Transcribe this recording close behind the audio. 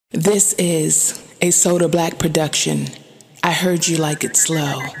This is a Soda Black production. I heard you like it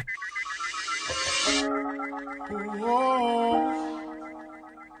slow.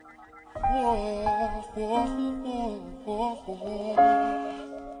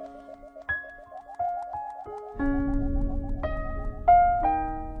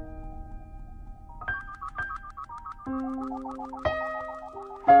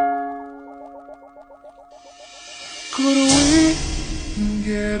 Could we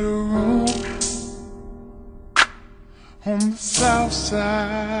get a room on the south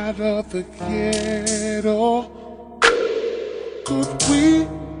side of the ghetto? Could we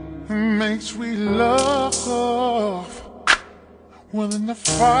make sweet love within the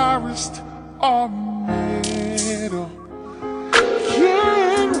forest or meadow?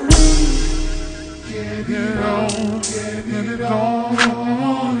 Can we get it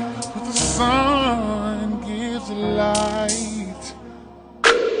on, with the sun gives light?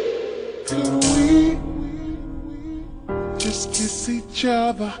 Could we just kiss each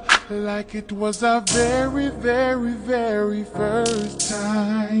other like it was our very, very, very first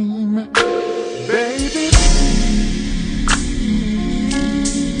time? Baby,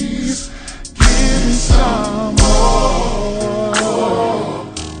 please give me some more.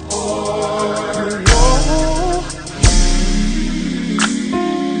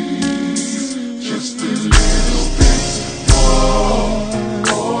 Just a little bit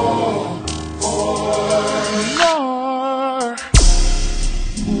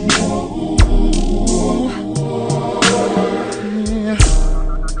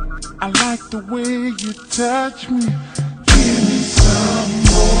I like the way you touch me. Give me some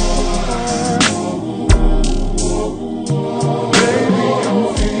more. Baby, I'm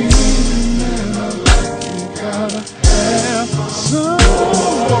feeling and I like you. Gotta have some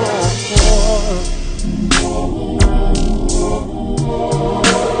more.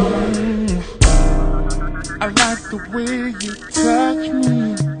 I like the way you touch me.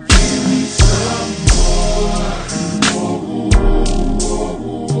 Give me some more.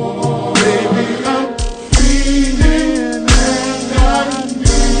 Baby, I'm feeling and I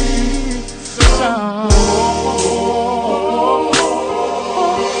need some more.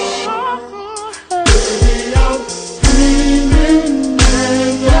 Baby, I'm feeling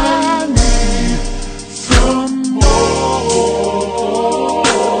and I need some more.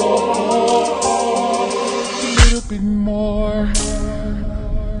 A little bit more.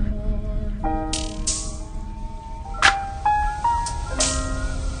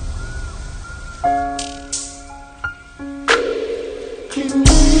 Can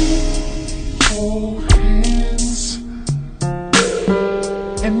we hold hands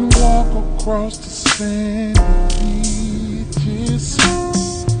and walk across the sandy beaches?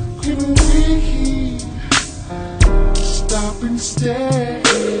 Can we stop and stare?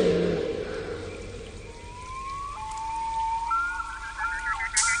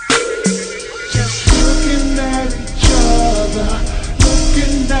 Just looking at each other,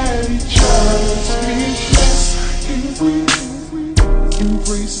 speechless. Can we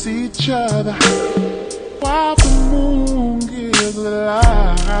embrace each other while the moon gives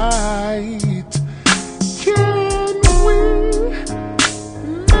light? Can we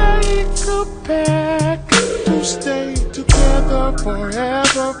make a pact to stay together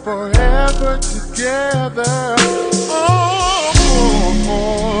forever, forever together? Oh,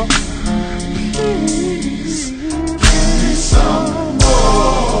 please give me some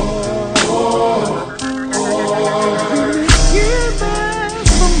more.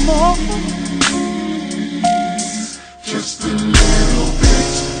 Just a little bit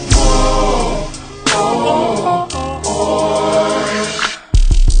more.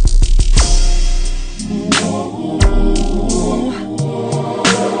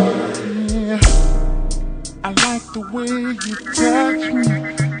 I like the way you touch me.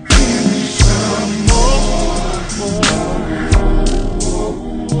 Give me some more.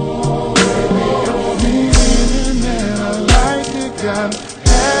 Baby, I'm feeling and I like it. Gotta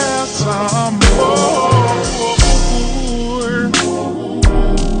have some more.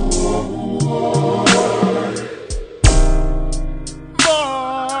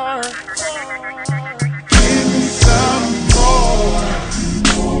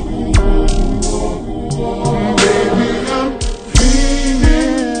 Baby, I'm feeling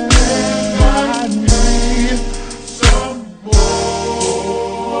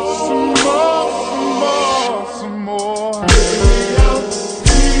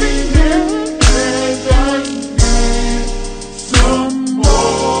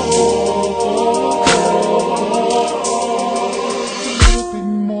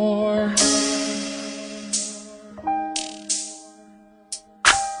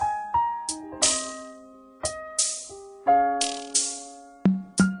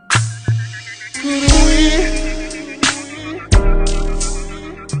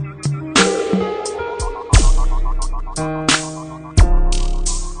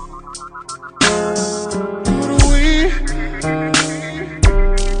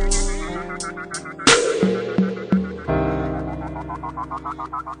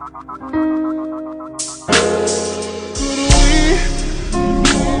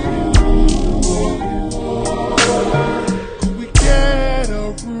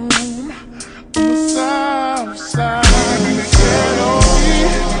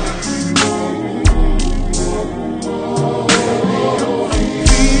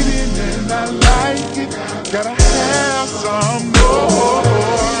gotta have some more.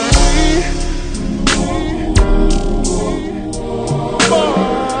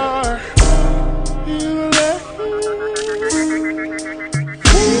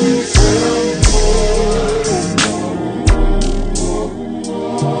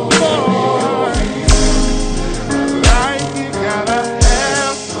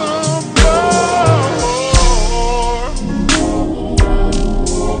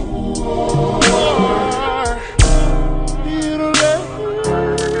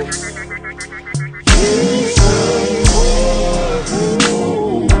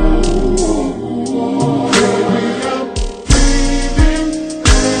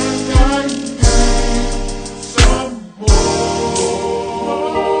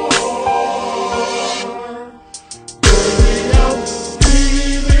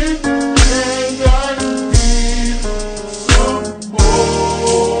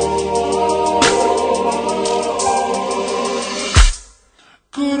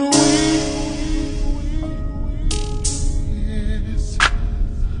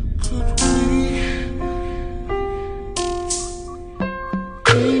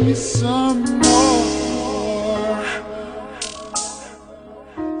 Give me some more.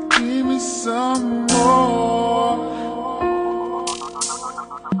 Give me some more.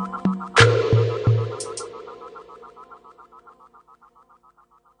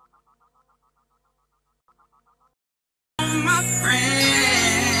 My friend,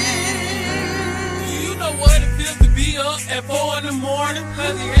 you know what it feels to be up at 4 in the morning,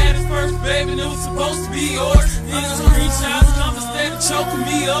 cause he had his first baby and it was supposed to be yours. Niggas screenshots come instead of choking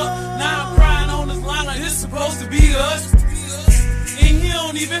me up. Now I'm crying on this line like it's supposed to be us. And he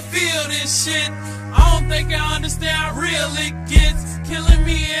don't even feel this shit. I don't think I understand how real it gets. Killing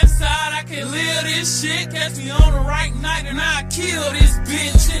me inside, I can't live this shit. Catch me on the right night and I kill this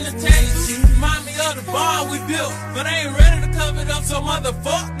bitch. In the tattoo, remind me of the bar we built, but I ain't ready to cover it up, so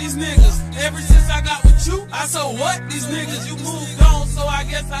motherfuck these niggas. Ever since I got with you, I so what these niggas. You moved on, so I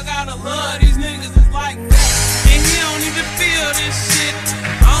guess I gotta love these niggas. It's like that, and he don't even feel this shit.